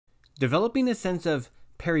Developing a sense of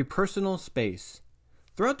peripersonal space.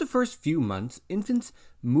 Throughout the first few months, infants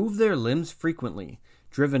move their limbs frequently,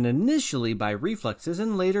 driven initially by reflexes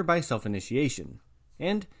and later by self-initiation.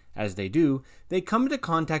 And, as they do, they come into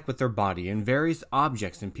contact with their body and various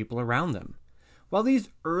objects and people around them. While these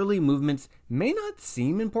early movements may not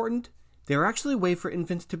seem important, they are actually a way for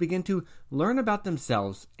infants to begin to learn about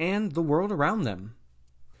themselves and the world around them.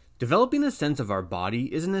 Developing a sense of our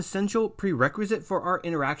body is an essential prerequisite for our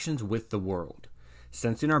interactions with the world.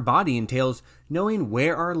 Sensing our body entails knowing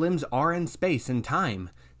where our limbs are in space and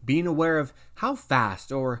time, being aware of how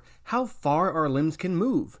fast or how far our limbs can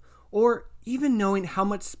move, or even knowing how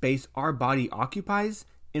much space our body occupies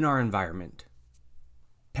in our environment.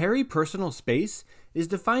 Peripersonal space is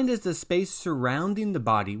defined as the space surrounding the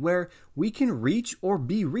body where we can reach or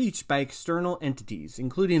be reached by external entities,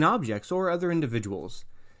 including objects or other individuals.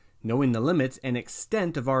 Knowing the limits and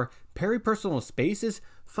extent of our peripersonal space is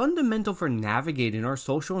fundamental for navigating our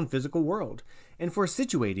social and physical world, and for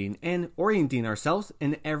situating and orienting ourselves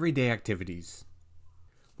in everyday activities.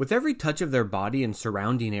 With every touch of their body and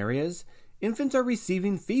surrounding areas, infants are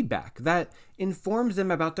receiving feedback that informs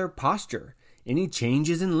them about their posture, any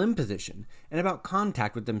changes in limb position, and about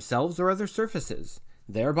contact with themselves or other surfaces,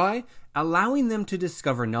 thereby allowing them to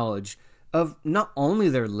discover knowledge of not only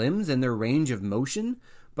their limbs and their range of motion,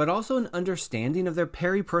 but also an understanding of their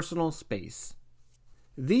peripersonal space.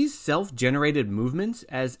 These self-generated movements,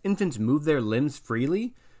 as infants move their limbs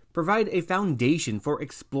freely, provide a foundation for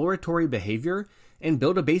exploratory behavior and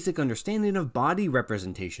build a basic understanding of body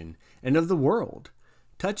representation and of the world.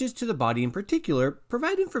 Touches to the body in particular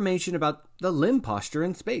provide information about the limb posture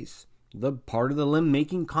in space, the part of the limb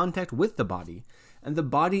making contact with the body, and the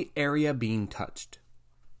body area being touched.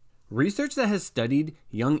 Research that has studied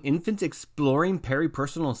young infants exploring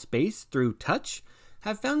peripersonal space through touch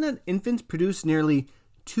have found that infants produce nearly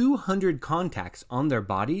 200 contacts on their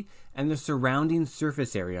body and the surrounding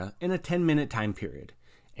surface area in a 10-minute time period,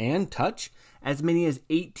 and touch as many as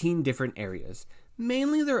 18 different areas,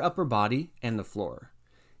 mainly their upper body and the floor.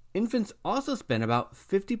 Infants also spend about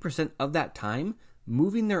 50% of that time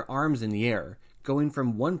moving their arms in the air, going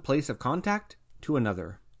from one place of contact to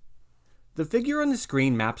another. The figure on the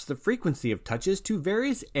screen maps the frequency of touches to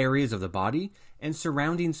various areas of the body and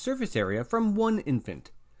surrounding surface area from one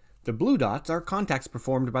infant. The blue dots are contacts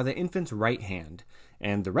performed by the infant's right hand,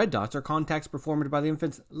 and the red dots are contacts performed by the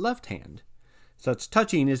infant's left hand. Such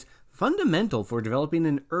touching is fundamental for developing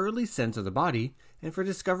an early sense of the body and for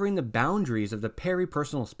discovering the boundaries of the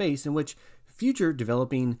peripersonal space in which future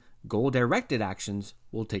developing goal-directed actions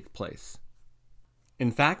will take place.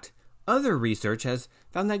 In fact, other research has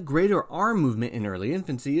found that greater arm movement in early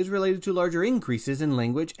infancy is related to larger increases in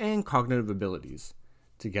language and cognitive abilities.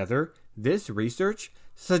 Together, this research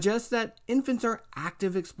suggests that infants are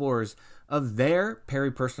active explorers of their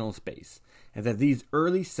peripersonal space, and that these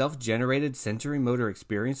early self-generated sensory motor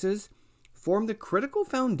experiences form the critical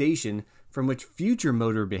foundation from which future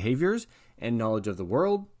motor behaviors and knowledge of the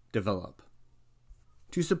world develop.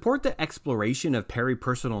 To support the exploration of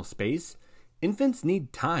peripersonal space, infants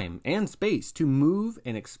need time and space to move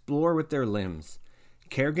and explore with their limbs.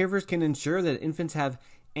 Caregivers can ensure that infants have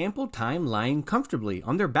ample time lying comfortably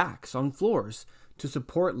on their backs on floors to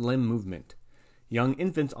support limb movement. Young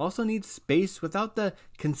infants also need space without the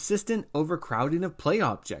consistent overcrowding of play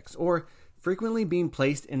objects or frequently being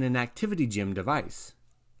placed in an activity gym device.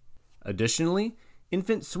 Additionally,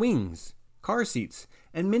 infant swings, car seats,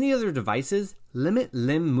 and many other devices limit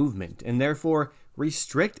limb movement and therefore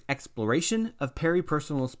restrict exploration of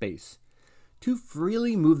peripersonal space. To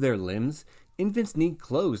freely move their limbs, infants need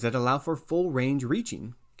clothes that allow for full range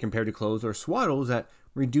reaching, compared to clothes or swaddles that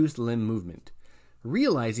reduce limb movement.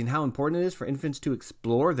 Realizing how important it is for infants to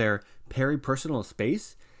explore their peripersonal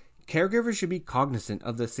space, caregivers should be cognizant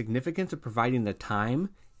of the significance of providing the time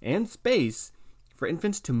and space for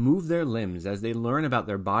infants to move their limbs as they learn about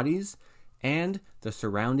their bodies and the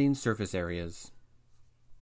surrounding surface areas.